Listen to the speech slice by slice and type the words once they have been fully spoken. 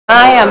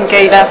Hi, I'm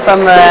Keila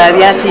from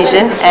the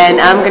Artesian, and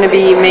I'm going to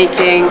be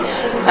making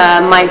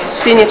my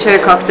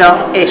signature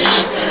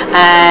cocktail-ish.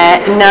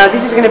 Now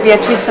this is going to be a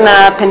twist on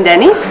a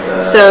pendennis.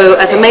 So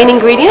as a main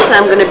ingredient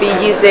I'm going to be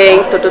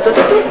using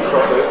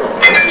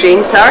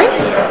gin, sorry.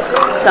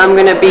 So I'm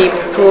going to be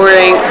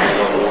pouring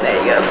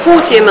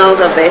 40 ml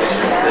of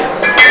this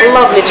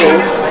lovely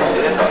gin.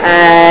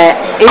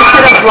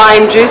 Instead of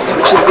lime juice,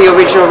 which is the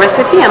original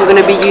recipe, I'm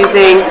going to be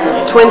using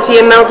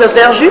 20 ml of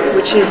verjus,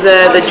 which is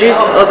the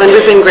juice of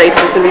unripened grapes.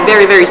 It's going to be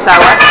very, very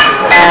sour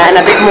and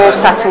a bit more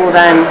subtle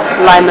than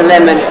lime and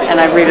lemon, and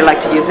I really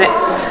like to use it.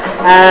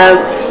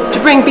 To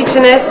bring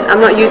bitterness, I'm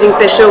not using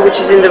Pêchot,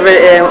 which is in the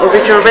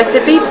original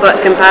recipe,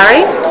 but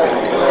Campari.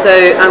 So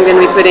I'm going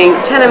to be putting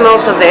 10 ml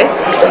of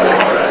this.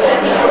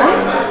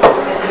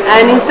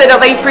 And instead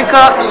of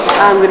apricot,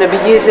 I'm going to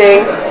be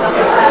using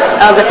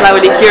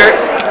elderflower liqueur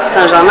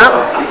Saint-Germain.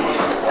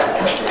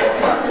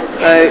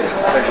 So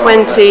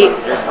 20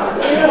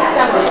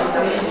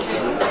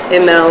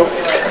 ml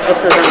of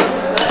Saint-Germain.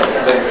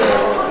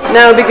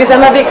 Now, because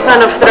I'm a big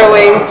fan of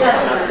throwing,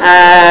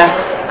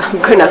 I'm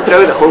going to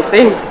throw the whole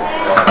thing.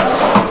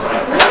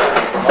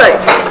 So,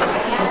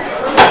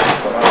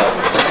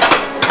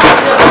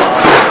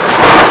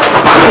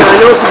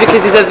 and also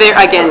because it's a very,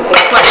 again,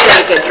 it's quite a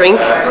delicate drink,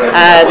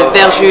 the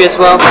verjus as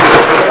well.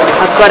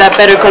 I've got a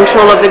better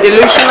control of the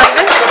dilution like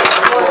this.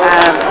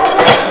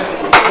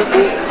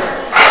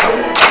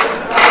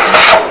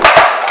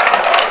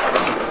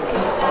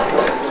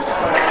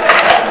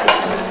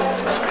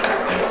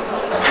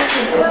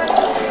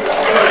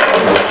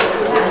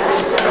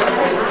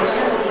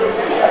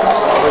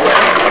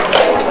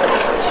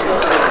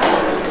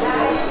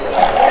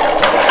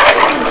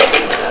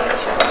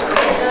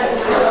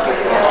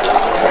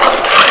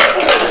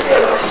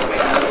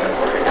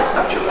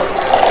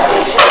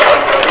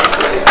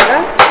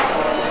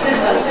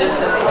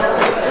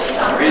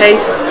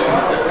 Taste,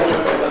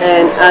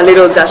 and a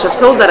little dash of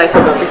salt that I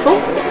forgot before.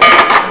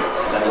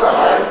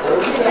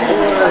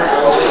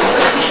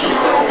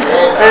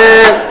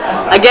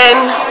 Again,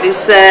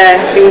 this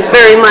it was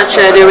very much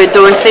the Red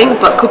Door thing,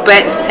 but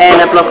coupettes and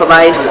a block of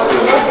ice.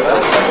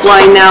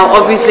 Why now?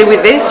 Obviously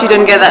with this you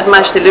don't get that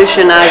much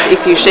dilution as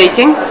if you're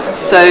shaking,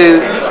 so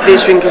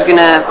this drink is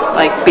gonna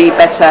be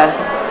better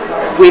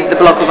with the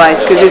block of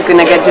ice because it's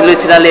gonna get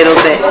diluted a little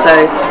bit.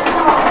 So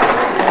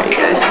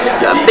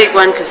a big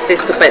one because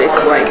this coupette is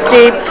quite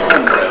deep.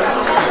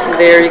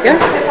 There you go.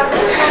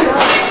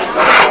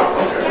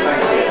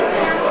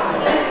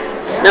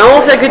 Now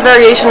also a good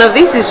variation of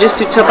this is just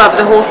to top up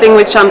the whole thing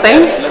with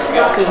champagne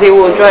because it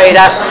will dry it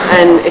up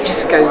and it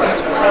just goes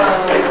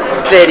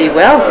very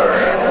well.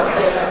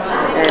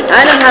 And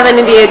I don't have any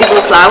of the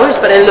edible flowers,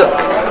 but it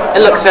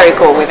looks very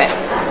cool with it.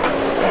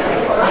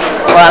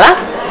 Voila!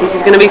 This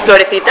is going to be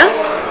Florecita.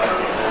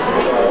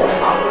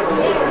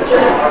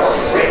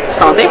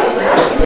 Santé!